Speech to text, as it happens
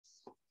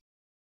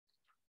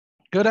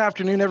Good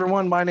afternoon,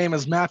 everyone. My name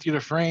is Matthew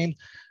Dufresne.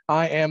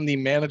 I am the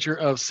manager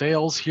of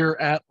sales here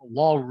at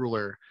Law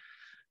Ruler.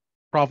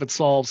 Profit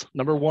Solve's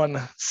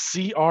 #1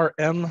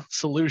 CRM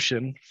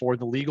solution for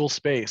the legal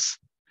space.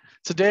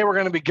 Today, we're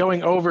going to be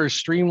going over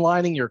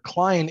streamlining your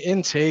client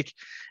intake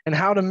and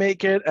how to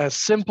make it as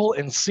simple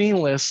and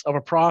seamless of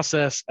a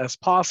process as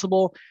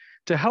possible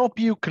to help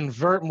you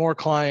convert more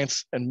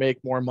clients and make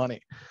more money.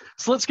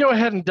 So let's go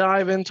ahead and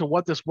dive into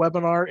what this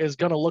webinar is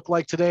going to look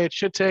like today. It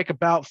should take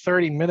about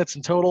 30 minutes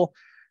in total.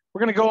 We're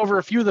going to go over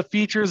a few of the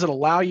features that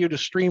allow you to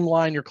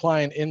streamline your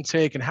client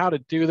intake and how to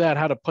do that,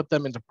 how to put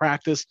them into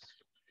practice.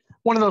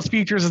 One of those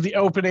features is the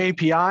open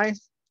API,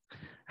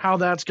 how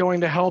that's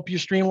going to help you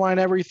streamline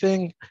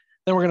everything.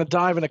 Then we're going to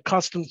dive into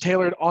custom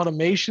tailored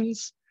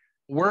automations,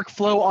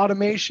 workflow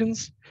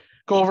automations,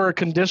 go over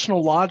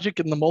conditional logic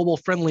and the mobile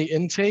friendly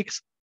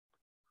intakes.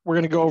 We're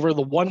going to go over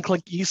the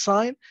one-click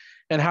e-sign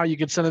and how you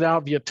can send it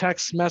out via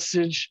text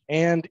message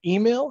and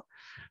email.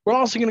 We're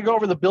also going to go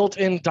over the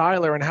built-in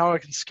dialer and how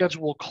it can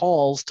schedule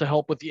calls to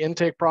help with the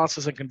intake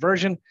process and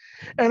conversion.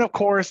 And of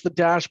course, the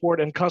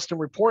dashboard and custom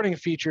reporting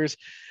features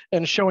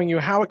and showing you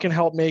how it can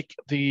help make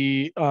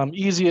the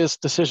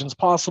easiest decisions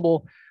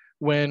possible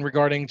when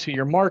regarding to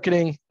your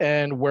marketing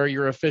and where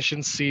your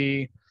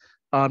efficiency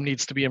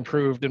needs to be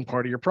improved in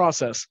part of your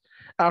process.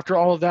 After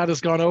all of that has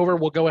gone over,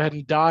 we'll go ahead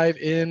and dive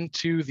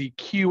into the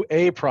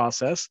QA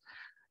process.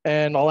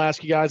 And I'll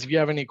ask you guys if you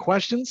have any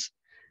questions,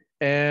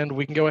 and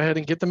we can go ahead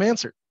and get them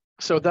answered.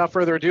 So without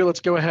further ado, let's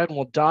go ahead and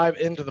we'll dive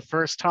into the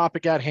first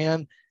topic at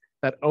hand,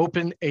 that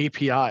open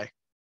API.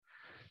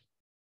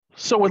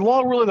 So with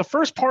Law Ruler, the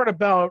first part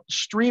about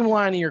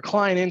streamlining your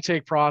client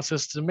intake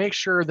process to make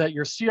sure that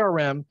your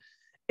CRM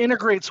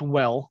integrates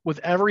well with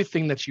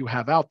everything that you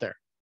have out there.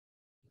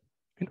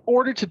 In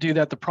order to do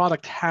that, the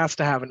product has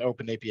to have an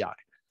open API.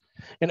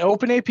 An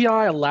open API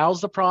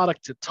allows the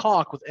product to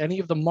talk with any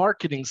of the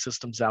marketing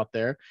systems out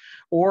there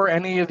or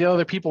any of the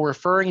other people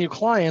referring you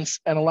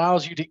clients, and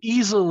allows you to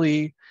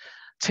easily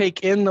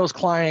take in those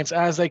clients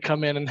as they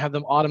come in and have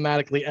them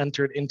automatically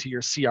entered into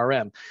your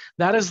CRM.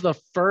 That is the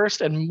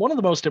first and one of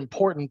the most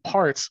important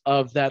parts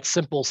of that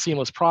simple,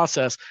 seamless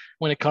process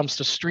when it comes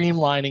to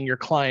streamlining your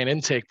client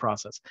intake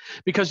process,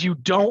 because you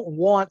don't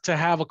want to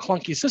have a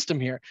clunky system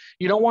here.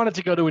 You don't want it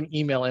to go to an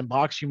email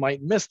inbox. You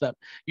might miss them.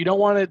 You don't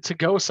want it to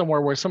go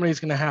somewhere where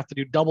somebody's going to have to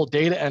do double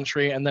data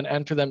entry and then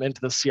enter them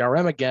into the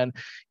CRM again.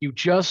 You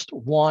just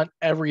want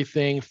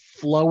everything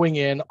flowing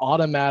in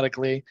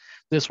automatically.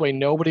 This way,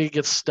 nobody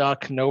gets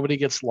stuck, nobody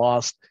gets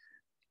lost,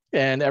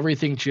 and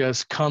everything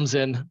just comes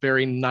in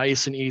very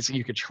nice and easy.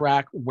 You could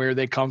track where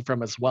they come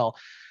from as well.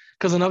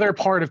 Because another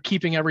part of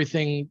keeping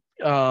everything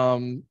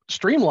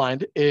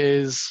streamlined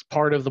is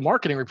part of the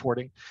marketing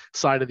reporting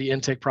side of the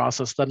intake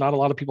process that not a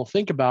lot of people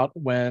think about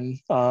when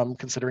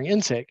considering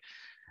intake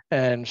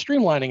and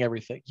streamlining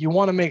everything. You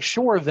want to make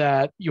sure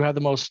that you have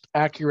the most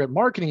accurate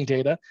marketing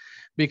data,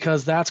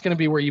 because that's going to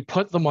be where you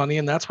put the money,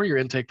 and that's where your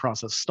intake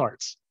process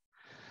starts.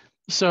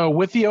 So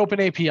with the open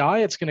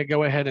API, it's going to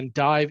go ahead and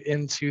dive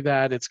into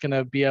that. It's going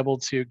to be able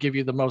to give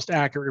you the most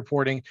accurate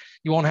reporting.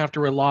 You won't have to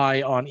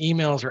rely on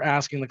emails or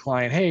asking the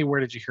client, hey,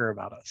 where did you hear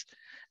about us?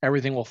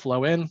 Everything will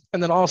flow in.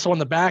 And then also on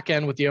the back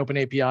end with the open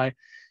API,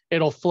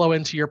 it'll flow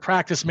into your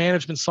practice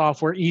management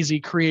software, easy,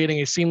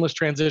 creating a seamless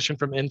transition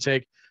from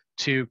intake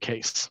to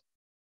case.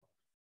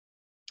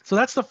 So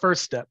that's the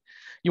first step.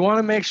 You want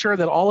to make sure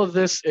that all of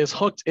this is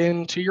hooked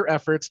into your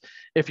efforts.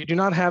 If you do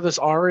not have this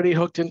already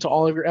hooked into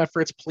all of your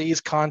efforts,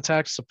 please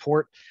contact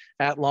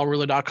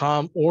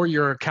support@lawruler.com or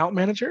your account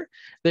manager.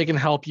 They can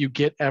help you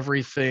get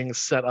everything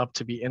set up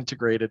to be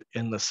integrated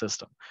in the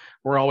system.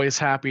 We're always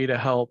happy to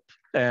help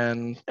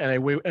in any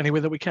way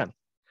that we can.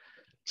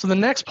 So the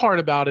next part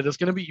about it is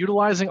going to be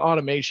utilizing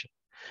automation.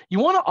 You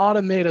want to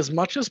automate as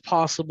much as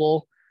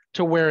possible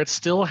to where it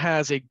still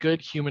has a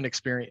good human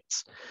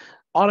experience.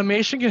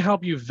 Automation can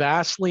help you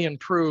vastly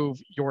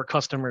improve your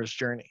customer's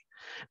journey.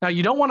 Now,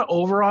 you don't want to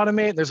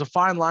over-automate. There's a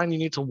fine line you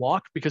need to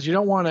walk, because you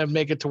don't want to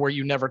make it to where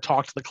you never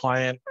talk to the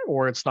client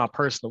or it's not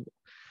personable.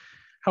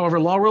 However,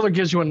 Law Ruler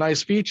gives you a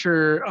nice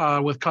feature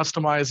with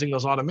customizing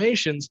those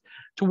automations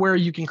to where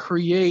you can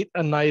create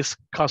a nice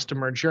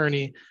customer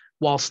journey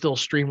while still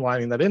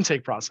streamlining that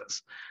intake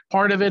process.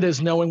 Part of it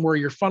is knowing where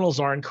your funnels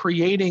are and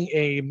creating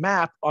a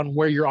map on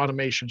where your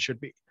automation should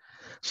be.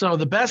 So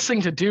the best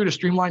thing to do to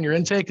streamline your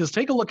intake is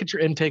take a look at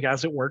your intake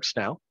as it works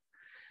now.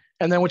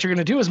 And then what you're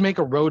going to do is make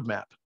a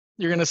roadmap.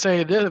 You're going to say,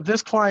 if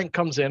this client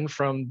comes in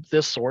from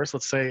this source,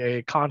 let's say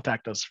a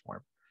contact us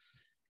form,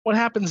 what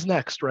happens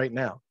next right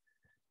now?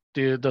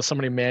 Does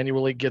somebody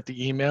manually get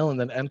the email and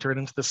then enter it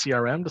into the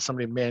CRM? Does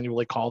somebody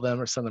manually call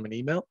them or send them an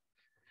email?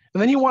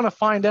 And then you want to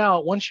find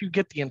out, once you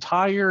get the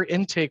entire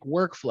intake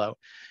workflow,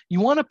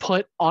 you want to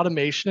put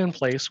automation in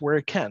place where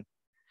it can.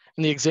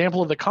 In the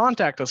example of the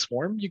contact us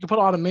form, you can put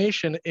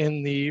automation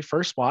in the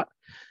first spot.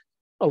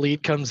 A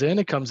lead comes in,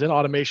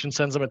 automation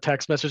sends them a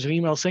text message, an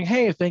email saying,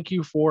 hey, thank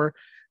you for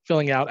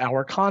filling out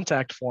our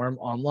contact form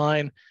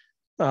online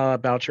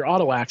about your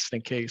auto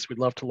accident case. We'd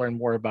love to learn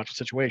more about your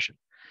situation.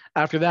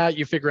 After that,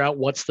 you figure out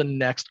what's the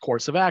next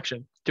course of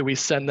action. Do we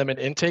send them an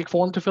intake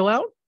form to fill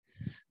out?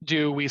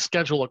 Do we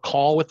schedule a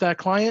call with that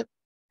client?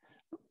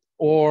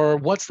 Or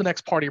what's the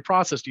next part of your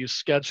process? Do you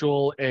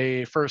schedule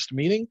a first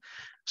meeting?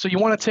 So you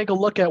want to take a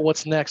look at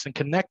what's next and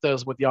connect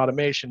those with the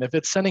automation. If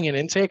it's sending an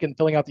intake and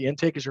filling out the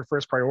intake is your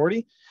first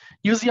priority,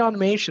 use the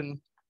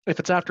automation. If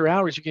it's after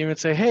hours, you can even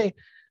say, hey,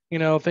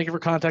 thank you for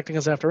contacting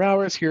us after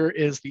hours.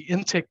 Here's the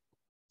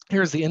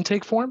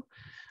intake form.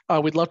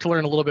 We'd love to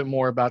learn a little bit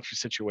more about your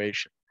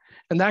situation.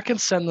 And that can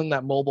send them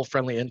that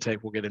mobile-friendly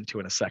intake we'll get into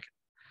in a second.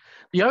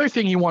 The other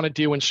thing you want to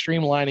do in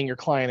streamlining your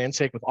client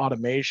intake with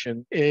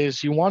automation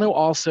is you want to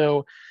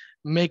also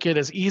make it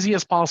as easy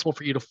as possible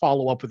for you to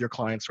follow up with your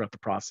clients throughout the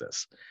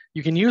process.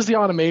 You can use the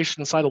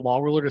automation inside of Law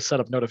Ruler to set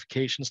up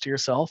notifications to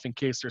yourself in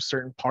case there's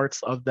certain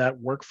parts of that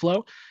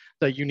workflow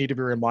that you need to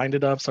be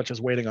reminded of, such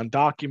as waiting on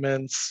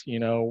documents,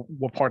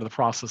 what part of the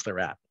process they're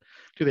at.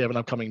 Do they have an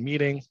upcoming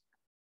meeting?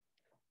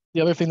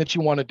 The other thing that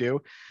you want to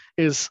do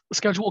is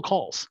schedule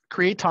calls.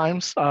 Create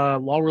times.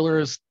 Law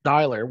Ruler's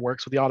dialer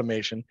works with the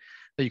automation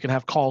that you can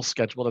have calls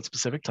scheduled at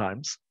specific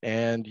times,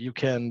 and you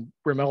can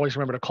always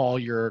remember to call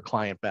your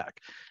client back.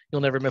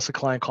 You'll never miss a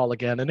client call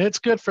again, and it's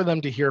good for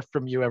them to hear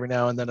from you every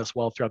now and then as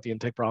well throughout the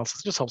intake process.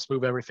 It just helps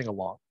move everything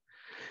along.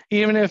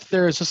 Even if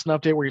there's just an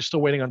update where you're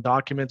still waiting on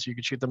documents, you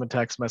can shoot them a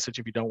text message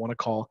if you don't want to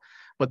call,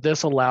 but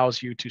this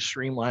allows you to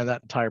streamline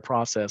that entire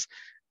process,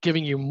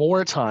 giving you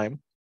more time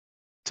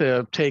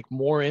to take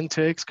more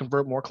intakes,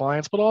 convert more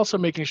clients, but also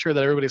making sure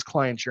that everybody's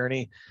client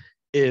journey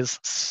is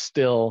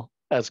still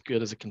as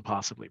good as it can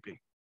possibly be.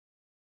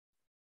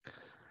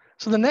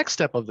 So the next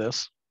step of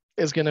this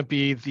is going to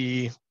be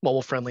the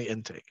mobile-friendly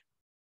intake.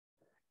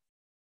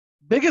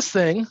 Biggest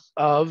thing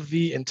of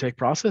the intake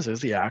process is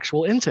the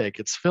actual intake.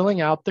 It's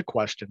filling out the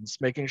questions,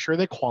 making sure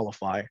they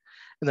qualify,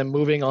 and then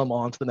moving them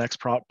on to the next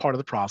part of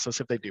the process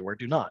if they do or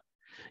do not.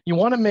 You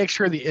want to make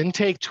sure the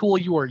intake tool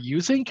you are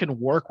using can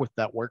work with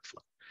that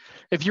workflow.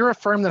 If you're a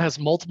firm that has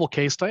multiple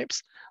case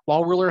types,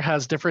 Law Ruler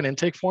has different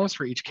intake forms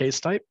for each case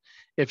type.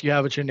 If you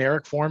have a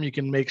generic form, you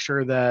can make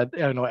sure that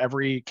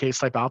every case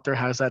type out there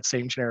has that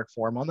same generic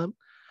form on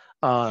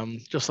them,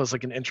 just as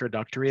like an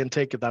introductory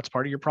intake if that's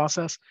part of your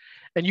process.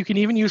 And you can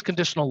even use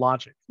conditional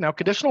logic. Now,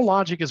 conditional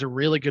logic is a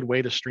really good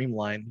way to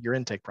streamline your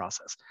intake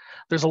process.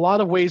 There's a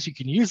lot of ways you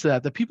can use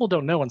that people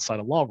don't know inside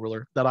of Law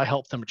Ruler that I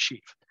help them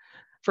achieve.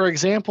 For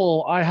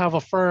example, I have a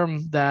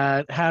firm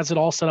that has it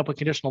all set up with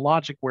conditional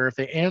logic where if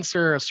they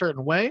answer a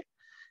certain way,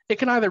 it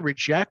can either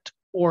reject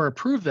or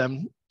approve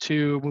them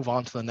to move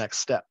on to the next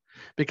step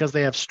because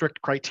they have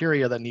strict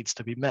criteria that needs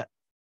to be met.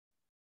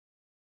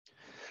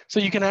 So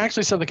you can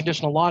actually set the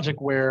conditional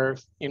logic where,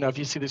 if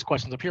you see these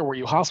questions up here where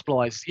you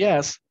hospitalized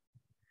yes,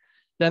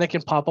 then it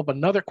can pop up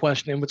another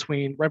question in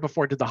between right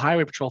before did the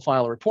highway patrol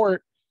file a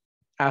report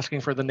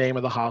asking for the name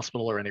of the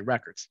hospital or any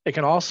records. It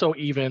can also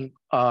even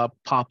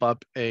pop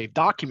up a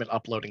document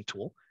uploading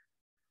tool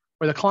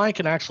where the client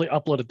can actually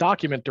upload a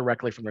document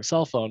directly from their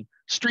cell phone,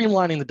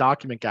 streamlining the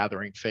document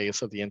gathering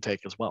phase of the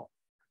intake as well.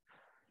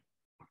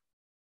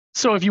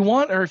 So if you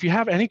want, or if you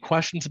have any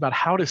questions about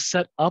how to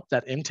set up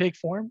that intake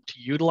form to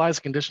utilize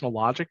conditional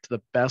logic to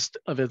the best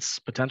of its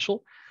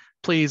potential,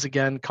 please,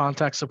 again,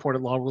 contact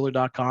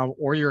support@lawruler.com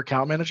or your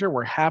account manager.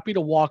 We're happy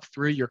to walk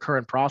through your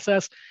current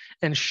process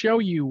and show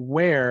you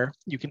where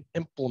you can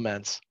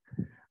implement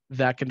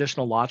that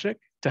conditional logic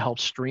to help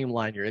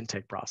streamline your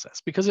intake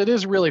process, because it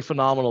is really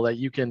phenomenal that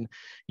you can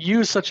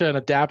use such an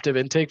adaptive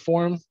intake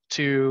form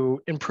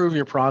to improve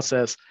your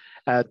process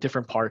at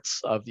different parts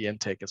of the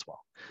intake as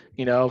well.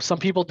 Some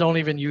people don't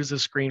even use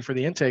this screen for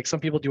the intake. Some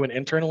people do an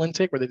internal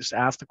intake where they just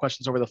ask the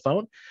questions over the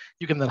phone.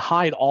 You can then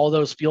hide all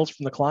those fields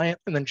from the client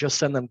and then just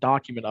send them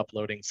document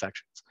uploading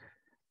sections.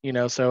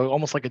 So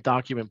almost like a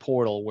document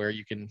portal where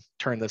you can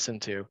turn this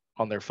into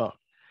on their phone.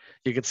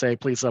 You could say,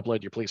 please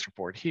upload your police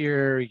report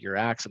here, your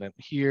accident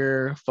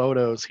here,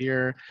 photos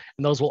here,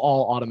 and those will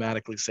all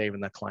automatically save in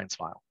that client's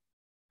file.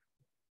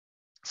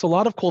 So a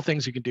lot of cool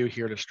things you can do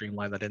here to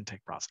streamline that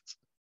intake process.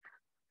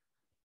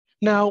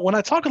 Now, when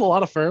I talk with a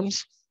lot of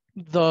firms,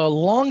 the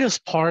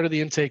longest part of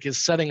the intake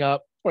is setting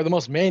up, or the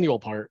most manual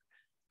part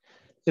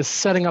is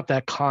setting up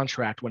that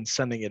contract when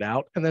sending it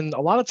out. And then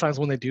a lot of times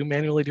when they do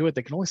manually do it,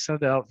 they can only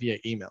send it out via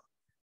email.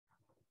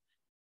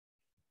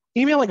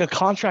 Emailing a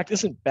contract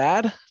isn't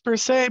bad per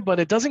se, but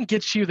it doesn't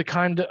get you the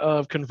kind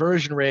of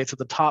conversion rates that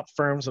the top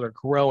firms that are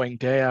growing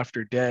day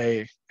after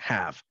day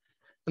have.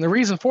 And the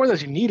reason for that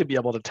is you need to be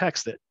able to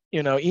text it.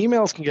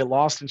 Emails can get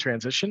lost in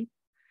transition,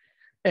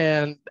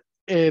 and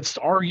it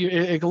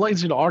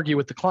allows you to argue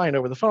with the client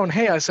over the phone.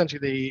 Hey, I sent you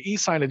the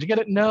e-sign. Did you get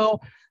it? No,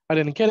 I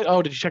didn't get it.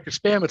 Oh, did you check your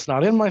spam? It's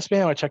not in my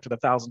spam. I checked it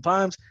 1,000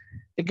 times.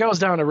 It goes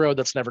down a road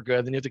that's never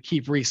good. Then you have to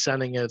keep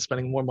resending it,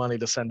 spending more money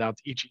to send out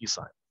each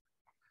e-sign.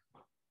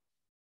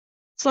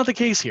 It's not the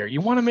case here.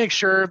 You want to make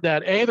sure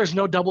that there's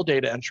no double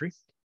data entry.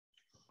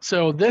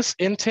 So this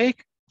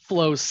intake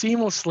flows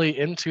seamlessly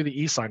into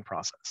the e-sign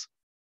process.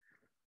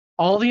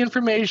 All the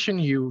information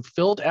you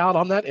filled out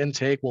on that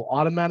intake will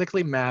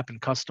automatically map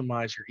and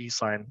customize your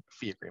e-sign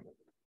fee agreement.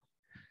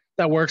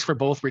 That works for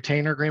both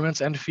retainer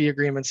agreements and fee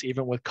agreements,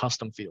 even with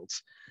custom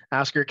fields.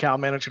 Ask your account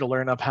manager to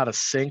learn up how to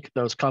sync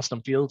those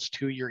custom fields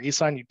to your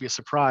e-sign. You'd be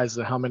surprised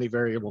at how many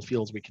variable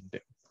fields we can do.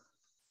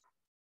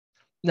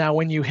 Now,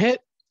 when you hit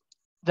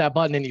that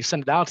button and you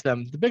send it out to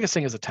them, the biggest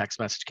thing is a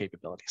text message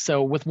capability.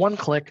 So with one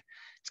click,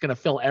 it's going to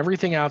fill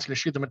everything out. It's going to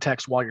shoot them a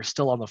text while you're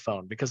still on the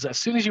phone, because as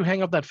soon as you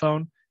hang up that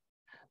phone,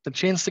 the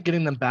chance of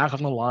getting them back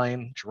on the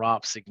line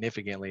drops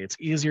significantly. It's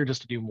easier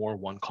just to do more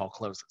one-call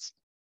closes.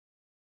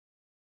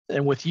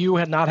 And with you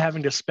not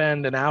having to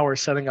spend an hour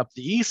setting up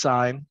the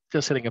e-sign,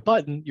 just hitting a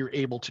button, you're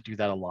able to do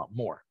that a lot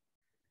more.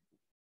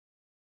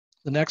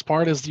 The next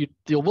part is you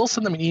will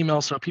send them an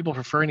email. So if people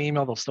prefer an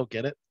email, they'll still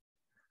get it.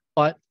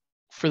 But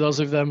for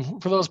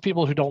those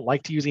people who don't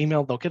like to use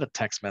email, they'll get a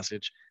text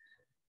message.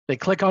 They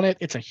click on it.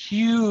 It's a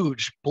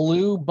huge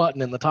blue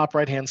button in the top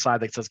right-hand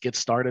side that says Get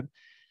Started.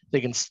 They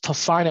can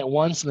sign it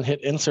once and then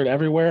hit Insert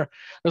everywhere.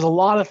 There's a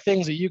lot of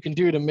things that you can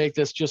do to make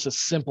this just as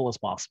simple as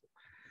possible,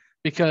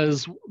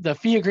 because the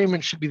fee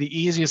agreement should be the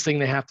easiest thing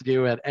they have to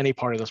do at any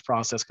part of this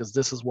process, because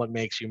this is what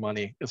makes you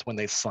money, is when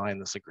they sign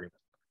this agreement.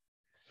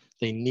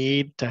 They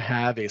need to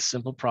have a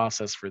simple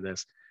process for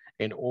this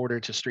in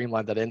order to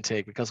streamline that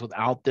intake, because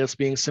without this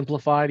being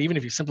simplified, even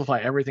if you simplify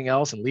everything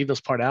else and leave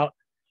this part out,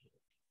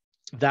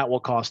 that will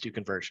cost you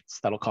conversions.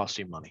 That'll cost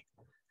you money.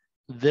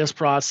 This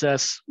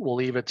process will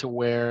leave it to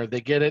where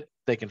they get it,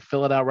 they can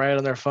fill it out right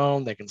on their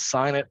phone, they can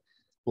sign it.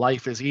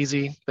 Life is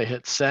easy. They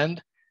hit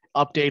send,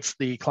 updates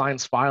the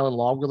client's file in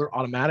LawRuler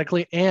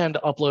automatically, and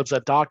uploads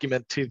that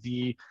document to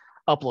the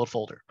upload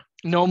folder.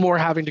 No more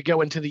having to go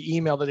into the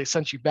email that they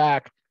sent you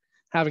back,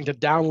 having to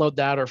download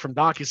that, or from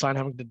DocuSign,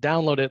 having to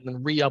download it and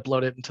then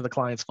re-upload it into the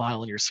client's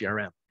file in your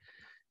CRM.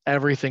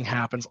 Everything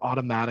happens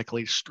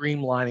automatically,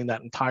 streamlining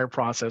that entire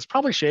process,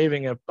 probably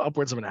shaving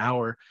upwards of an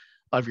hour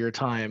of your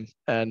time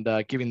and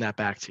giving that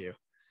back to you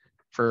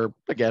for,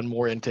 again,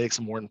 more intakes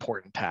and more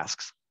important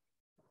tasks.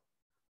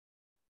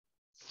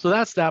 So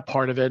that's that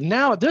part of it.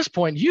 Now, at this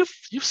point, you've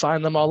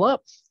signed them all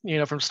up,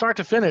 from start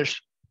to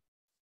finish.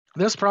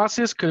 This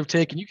process could have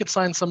taken, you could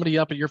sign somebody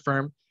up at your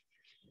firm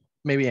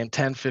maybe in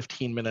 10,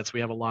 15 minutes.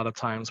 We have a lot of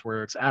times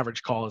where its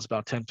average call is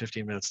about 10,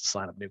 15 minutes to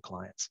sign up new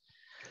clients.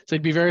 So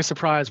you'd be very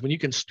surprised when you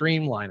can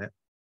streamline it.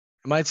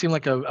 It might seem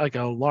like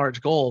a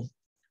large goal,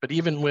 but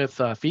even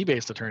with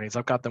fee-based attorneys,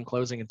 I've got them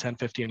closing in 10,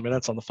 15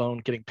 minutes on the phone,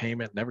 getting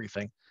payment and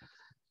everything.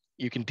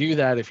 You can do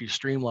that if you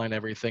streamline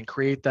everything,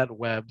 create that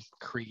web,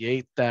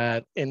 create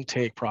that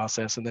intake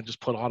process, and then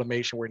just put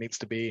automation where it needs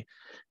to be.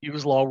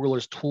 Use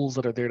LawRuler's tools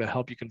that are there to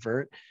help you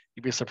convert.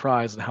 You'd be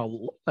surprised at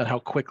how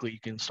quickly you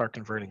can start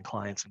converting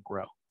clients and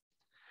grow.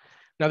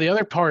 Now, the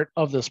other part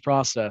of this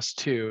process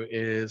too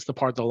is the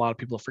part that a lot of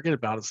people forget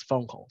about, is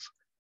phone calls.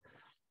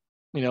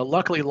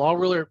 Luckily,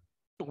 LawRuler,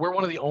 we're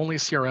one of the only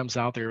CRMs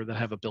out there that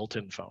have a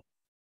built-in phone.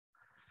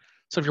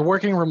 So if you're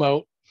working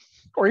remote,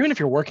 or even if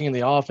you're working in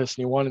the office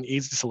and you want an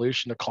easy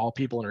solution to call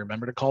people and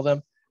remember to call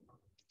them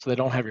so they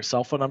don't have your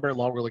cell phone number,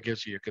 LawRuler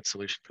gives you a good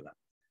solution for that.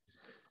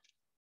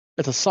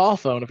 It's a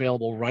soft phone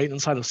available right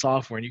inside the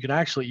software, and you can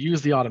actually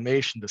use the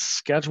automation to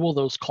schedule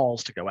those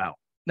calls to go out.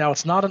 Now,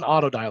 it's not an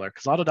auto dialer,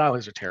 because auto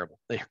dialers are terrible.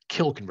 They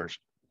kill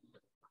conversion.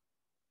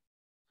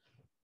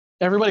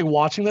 Everybody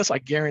watching this, I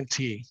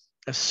guarantee,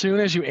 as soon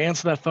as you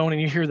answer that phone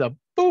and you hear the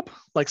boop,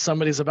 like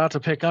somebody's about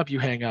to pick up, you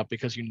hang up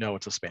because you know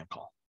it's a spam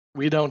call.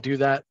 We don't do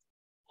that.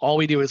 All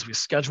we do is we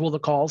schedule the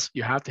calls.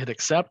 You have to hit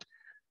accept.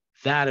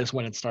 That is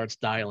when it starts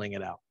dialing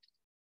it out.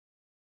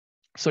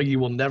 So you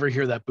will never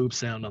hear that boop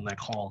sound on that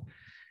call.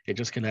 It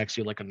just connects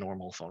you like a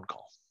normal phone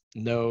call.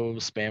 No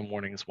spam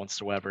warnings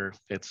whatsoever.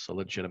 It's a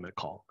legitimate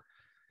call.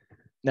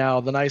 Now,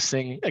 the nice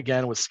thing,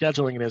 again, with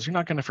scheduling it is you're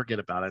not going to forget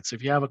about it. So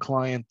if you have a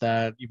client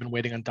that you've been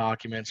waiting on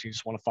documents, you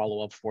just want to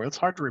follow up for, it's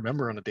hard to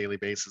remember on a daily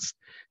basis.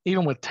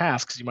 Even with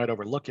tasks, you might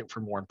overlook it for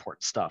more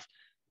important stuff.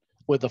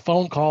 With the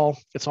phone call,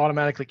 it's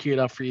automatically queued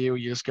up for you.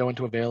 You just go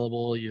into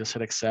available, you just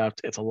hit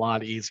accept. It's a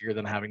lot easier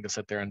than having to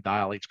sit there and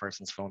dial each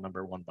person's phone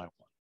number one by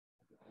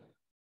one.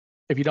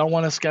 If you don't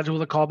want to schedule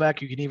the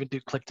callback, you can even do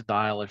click to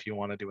dial if you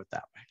want to do it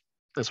that way.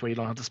 This way you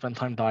don't have to spend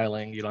time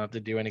dialing. You don't have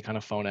to do any kind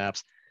of phone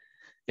apps.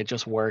 It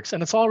just works.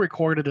 And it's all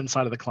recorded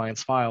inside of the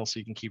client's file, so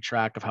you can keep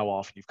track of how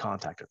often you've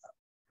contacted them.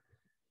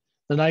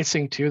 The nice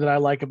thing too that I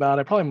like about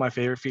it, probably my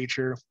favorite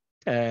feature,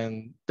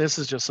 and this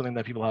is just something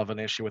that people have an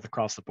issue with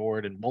across the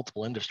board in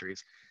multiple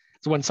industries.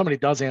 So when somebody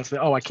does answer,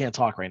 oh, I can't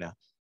talk right now.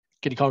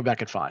 Can you call me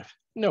back at 5?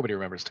 Nobody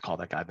remembers to call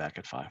that guy back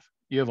at 5.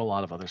 You have a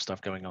lot of other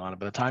stuff going on. And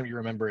by the time you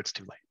remember, it's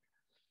too late.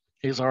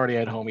 He's already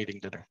at home eating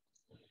dinner.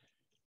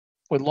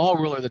 With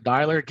LawRuler, the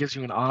dialer gives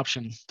you an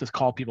option to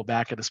call people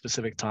back at a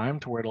specific time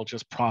to where it'll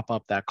just prop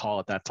up that call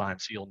at that time,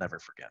 so you'll never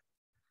forget.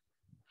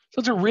 So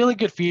it's a really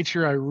good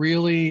feature. I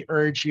really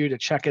urge you to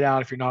check it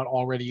out if you're not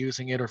already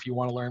using it, or if you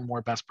want to learn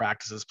more best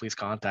practices, please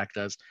contact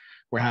us.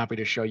 We're happy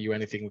to show you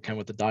anything we can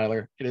with the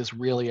dialer. It is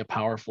really a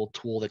powerful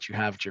tool that you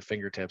have at your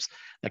fingertips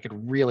that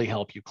could really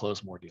help you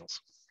close more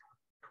deals.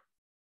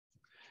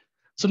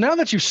 So now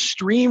that you've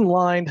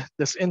streamlined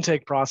this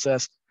intake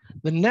process,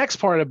 the next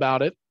part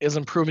about it is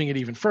improving it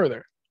even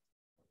further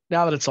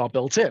now that it's all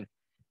built in.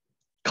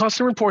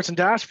 Custom reports and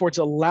dashboards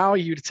allow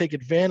you to take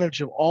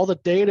advantage of all the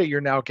data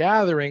you're now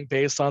gathering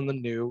based on the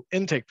new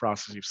intake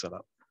process you've set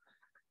up.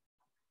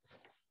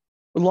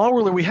 With Law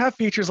Ruler, we have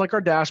features like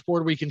our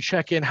dashboard where you can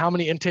check in how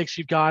many intakes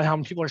you've got, how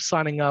many people are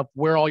signing up,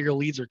 where all your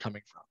leads are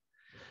coming from.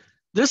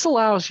 This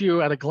allows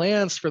you at a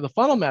glance for the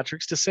funnel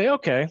metrics to say,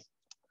 okay,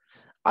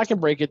 I can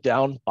break it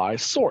down by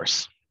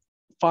source.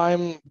 If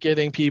I'm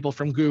getting people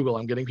from Google,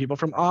 I'm getting people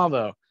from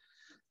Avo,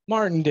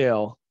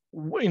 Martindale,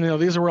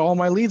 these are where all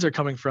my leads are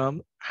coming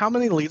from. How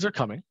many leads are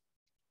coming?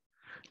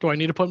 Do I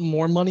need to put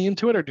more money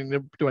into it, or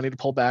do I need to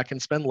pull back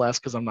and spend less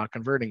because I'm not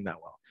converting that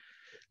well?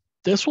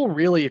 This will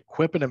really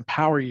equip and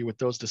empower you with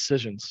those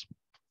decisions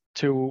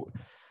to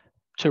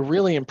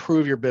really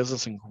improve your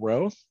business and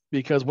growth,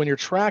 because when you're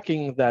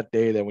tracking that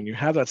data, when you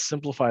have that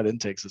simplified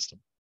intake system,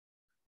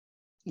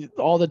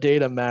 all the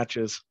data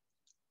matches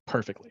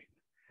perfectly.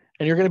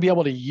 And you're going to be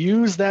able to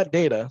use that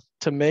data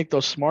to make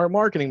those smart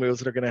marketing moves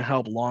that are going to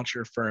help launch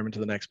your firm into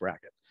the next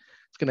bracket.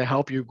 It's going to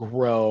help you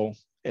grow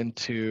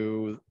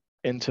into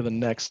the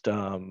next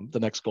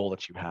goal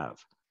that you have.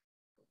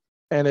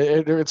 And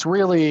it's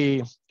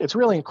really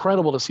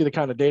incredible to see the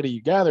kind of data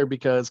you gather,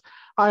 because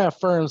I have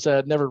firms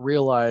that never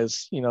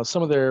realize,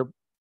 some of their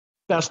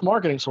best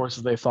marketing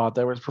sources they thought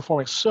that was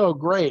performing so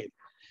great.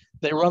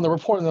 They run the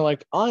report and they're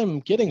like, I'm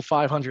getting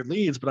 500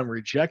 leads, but I'm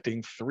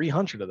rejecting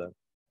 300 of them.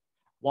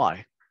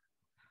 Why?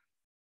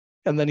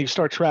 And then you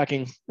start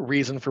tracking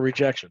reason for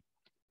rejection.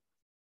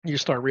 You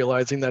start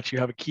realizing that you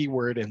have a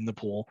keyword in the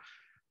pool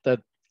that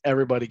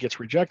everybody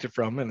gets rejected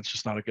from, and it's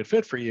just not a good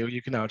fit for you.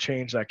 You can now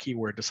change that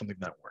keyword to something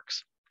that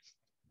works.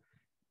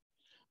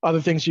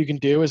 Other things you can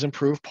do is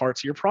improve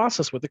parts of your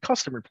process with the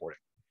custom reporting.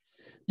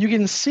 You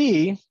can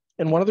see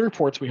in one of the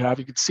reports we have,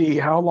 you can see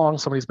how long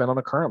somebody's been on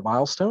a current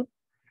milestone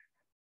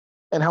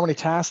and how many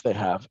tasks they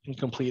have and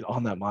complete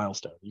on that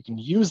milestone. You can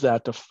use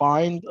that to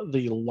find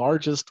the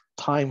largest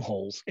time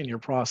holes in your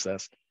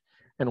process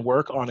and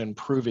work on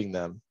improving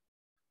them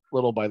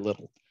little by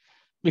little.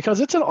 Because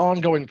it's an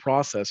ongoing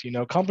process.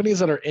 Companies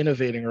that are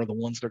innovating are the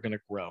ones that are going to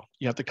grow.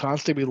 You have to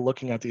constantly be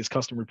looking at these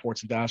custom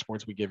reports and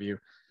dashboards we give you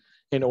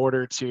in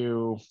order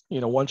to,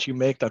 once you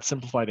make that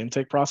simplified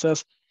intake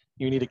process,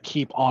 you need to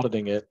keep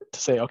auditing it to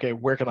say, okay,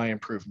 where can I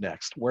improve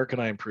next? Where can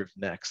I improve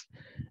next?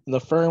 And the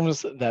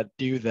firms that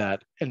do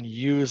that and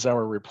use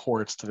our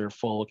reports to their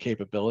full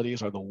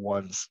capabilities are the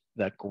ones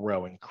that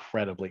grow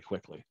incredibly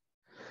quickly.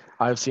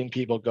 I've seen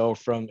people go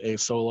from a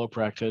solo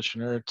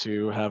practitioner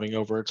to having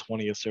over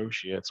 20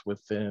 associates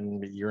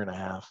within a year and a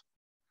half.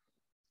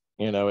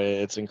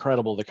 It's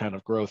incredible the kind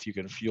of growth you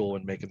can fuel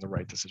when making the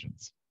right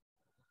decisions.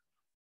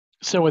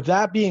 So with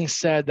that being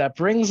said, that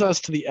brings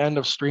us to the end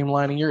of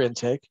streamlining your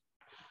intake.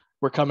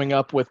 We're coming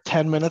up with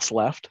 10 minutes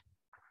left.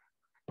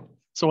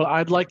 So what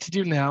I'd like to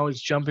do now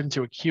is jump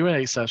into a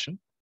Q&A session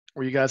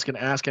where you guys can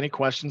ask any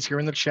questions here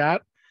in the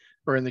chat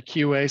or in the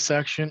QA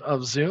section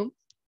of Zoom.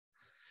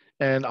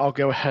 And I'll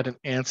go ahead and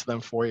answer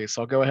them for you.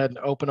 So I'll go ahead and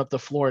open up the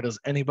floor. Does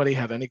anybody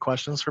have any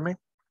questions for me?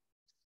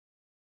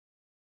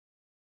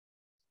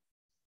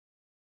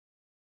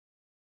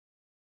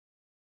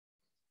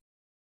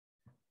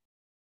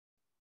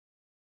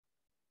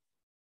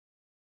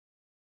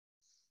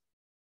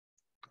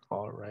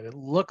 All right, it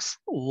looks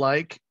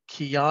like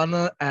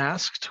Kiana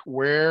asked,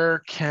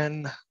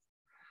 sorry,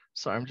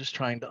 I'm just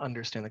trying to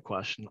understand the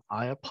question.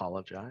 I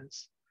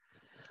apologize.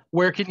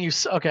 I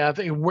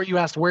think where you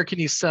asked, where can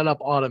you set up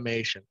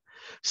automation?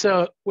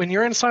 So when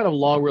you're inside of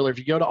Law Ruler, if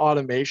you go to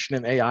automation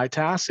and AI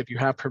tasks, if you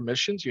have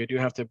permissions, you do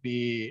have to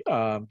be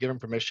given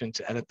permission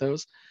to edit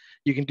those.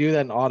 You can do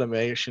that in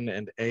automation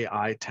and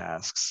AI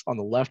tasks. On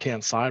the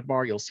left-hand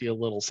sidebar, you'll see a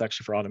little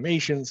section for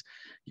automations.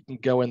 You can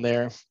go in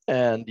there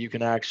and you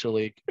can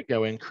actually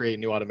go in, create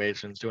new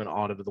automations, do an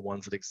audit of the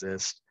ones that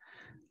exist.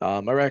 I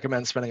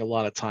recommend spending a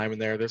lot of time in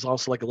there. There's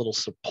also like a little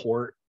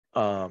support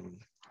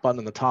button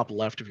in the top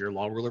left of your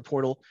Law Ruler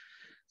portal.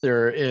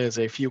 There is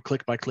a few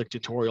click-by-click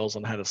tutorials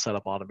on how to set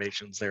up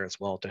automations there as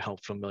well to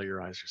help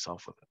familiarize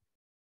yourself with it.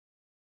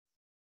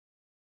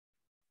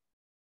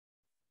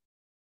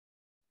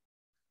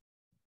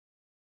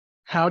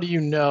 How do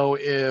you know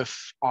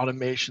if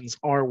automations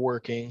are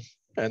working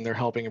and they're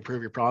helping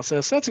improve your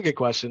process? That's a good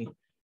question.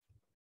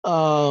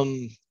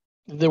 The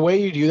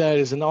way you do that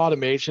is in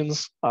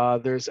automations,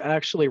 there's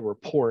actually a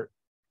report.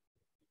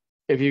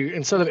 If you,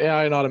 instead of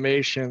AI and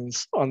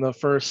automations on the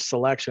first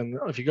selection,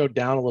 if you go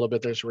down a little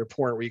bit, there's a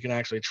report where you can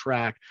actually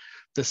track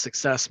the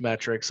success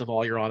metrics of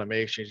all your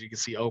automations. You can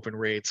see open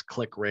rates,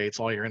 click rates,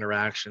 all your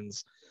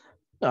interactions.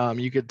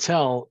 You could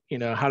tell,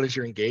 how does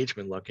your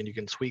engagement look, and you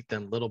can tweak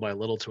them little by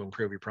little to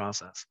improve your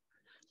process.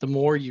 The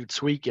more you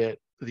tweak it,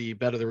 the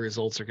better the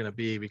results are going to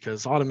be,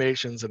 because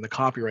automations and the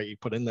copyright you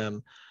put in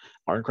them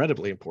are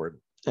incredibly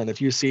important. And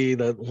if you see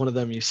that one of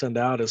them you send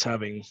out is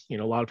having, a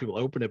lot of people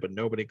open it, but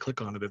nobody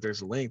click on it if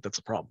there's a link, that's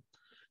a problem.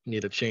 You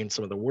need to change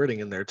some of the wording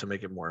in there to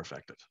make it more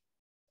effective.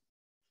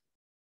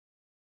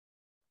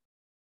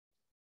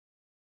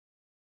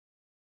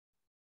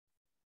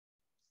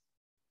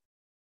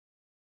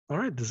 All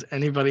right, does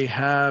anybody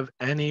have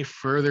any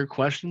further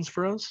questions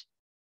for us?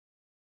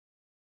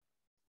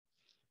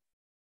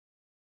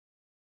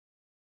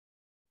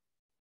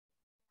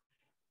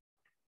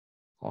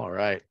 All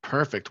right,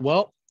 perfect.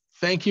 Well,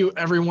 thank you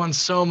everyone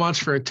so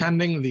much for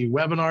attending the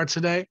webinar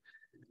today.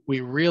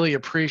 We really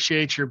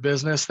appreciate your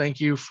business. Thank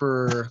you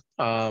for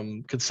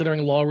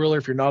considering Law Ruler.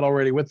 If you're not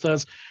already with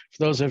us,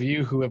 for those of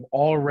you who have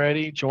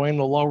already joined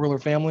the Law Ruler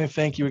family,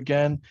 thank you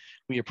again.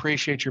 We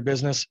appreciate your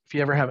business. If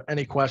you ever have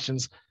any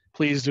questions,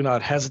 please do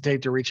not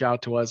hesitate to reach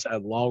out to us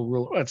at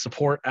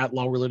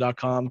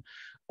support@lawruler.com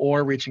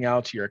or reaching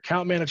out to your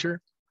account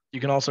manager. You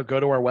can also go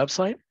to our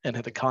website and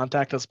hit the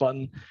contact us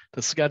button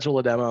to schedule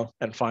a demo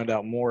and find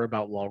out more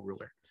about Law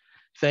Ruler.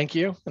 Thank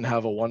you and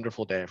have a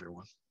wonderful day,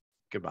 everyone.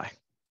 Goodbye.